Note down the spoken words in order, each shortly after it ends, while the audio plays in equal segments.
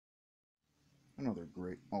Another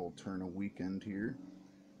great Alterna weekend here,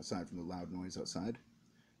 aside from the loud noise outside.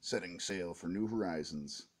 Setting sail for new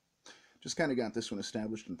horizons. Just kind of got this one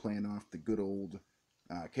established and playing off the good old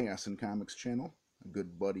Chaos and Comics channel. A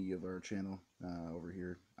good buddy of our channel over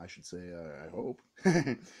here, I should say, I hope.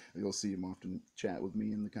 You'll see him often chat with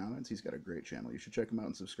me in the comments. He's got a great channel. You should check him out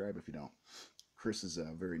and subscribe if you don't. Chris is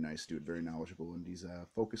a very nice dude, very knowledgeable, and he's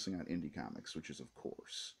focusing on indie comics, which is, of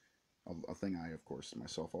course, a thing I, of course,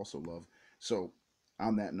 myself also love. So,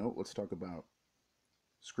 on that note, let's talk about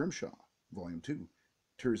Scrimshaw, Volume 2,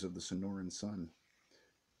 Tears of the Sonoran Sea.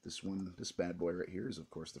 This bad boy right here is, of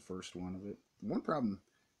course, the first one of it. One problem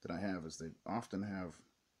that I have is they often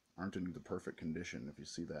aren't in the perfect condition. If you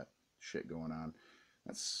see that shit going on,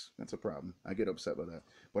 that's a problem. I get upset by that.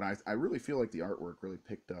 But I really feel like the artwork really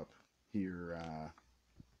picked up here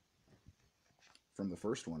from the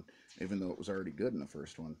first one, even though it was already good in the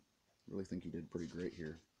first one. I really think he did pretty great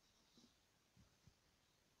here.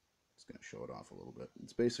 Just going to show it off a little bit.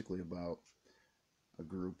 It's basically about a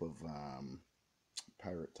group of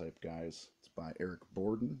pirate type guys. It's by Eric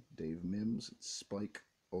Borden, Dave Mims, Spike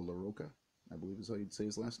Olaroka, I believe is how you'd say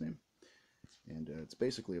his last name. And it's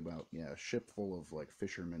basically about, a ship full of like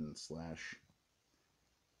fishermen slash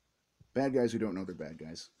bad guys who don't know they're bad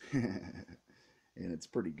guys. And it's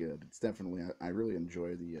pretty good. It's definitely, I really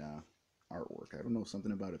enjoy the artwork. I don't know,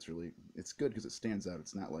 something about it's good because it stands out.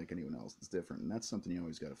 It's not like anyone else. It's different, and that's something you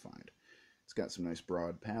always got to find. It's got some nice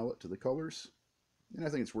broad palette to the colors, and I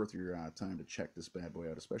think it's worth your time to check this bad boy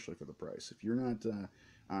out, especially for the price. If you're not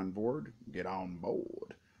on board, get on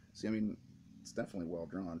board. See, I mean, it's definitely well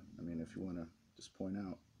drawn. I mean, if you want to just point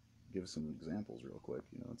out, give some examples real quick,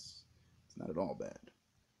 it's not at all bad.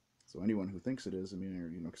 So anyone who thinks it is, I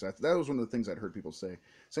mean, because that was one of the things I'd heard people say.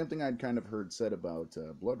 Same thing I'd kind of heard said about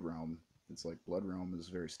Blood Realm. It's like Blood Realm is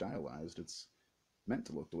very stylized. It's meant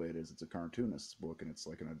to look the way it is. It's a cartoonist's book, and it's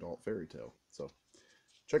like an adult fairy tale. So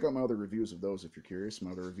check out my other reviews of those if you're curious.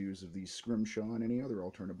 My other reviews of the Scrimshaw and any other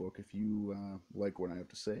Alterna book. If you like what I have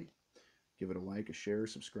to say, give it a like, a share,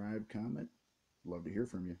 subscribe, comment. Love to hear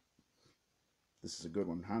from you. This is a good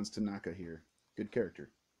one. Hans Tanaka here. Good character.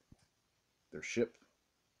 Their ship,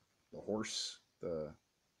 the horse, it's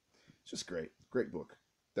just great. Great book.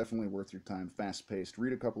 Definitely worth your time. Fast-paced.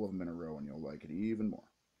 Read a couple of them in a row and you'll like it even more.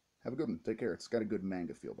 Have a good one. Take care. It's got a good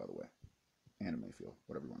manga feel, by the way. Anime feel.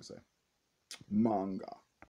 Whatever you want to say. Manga.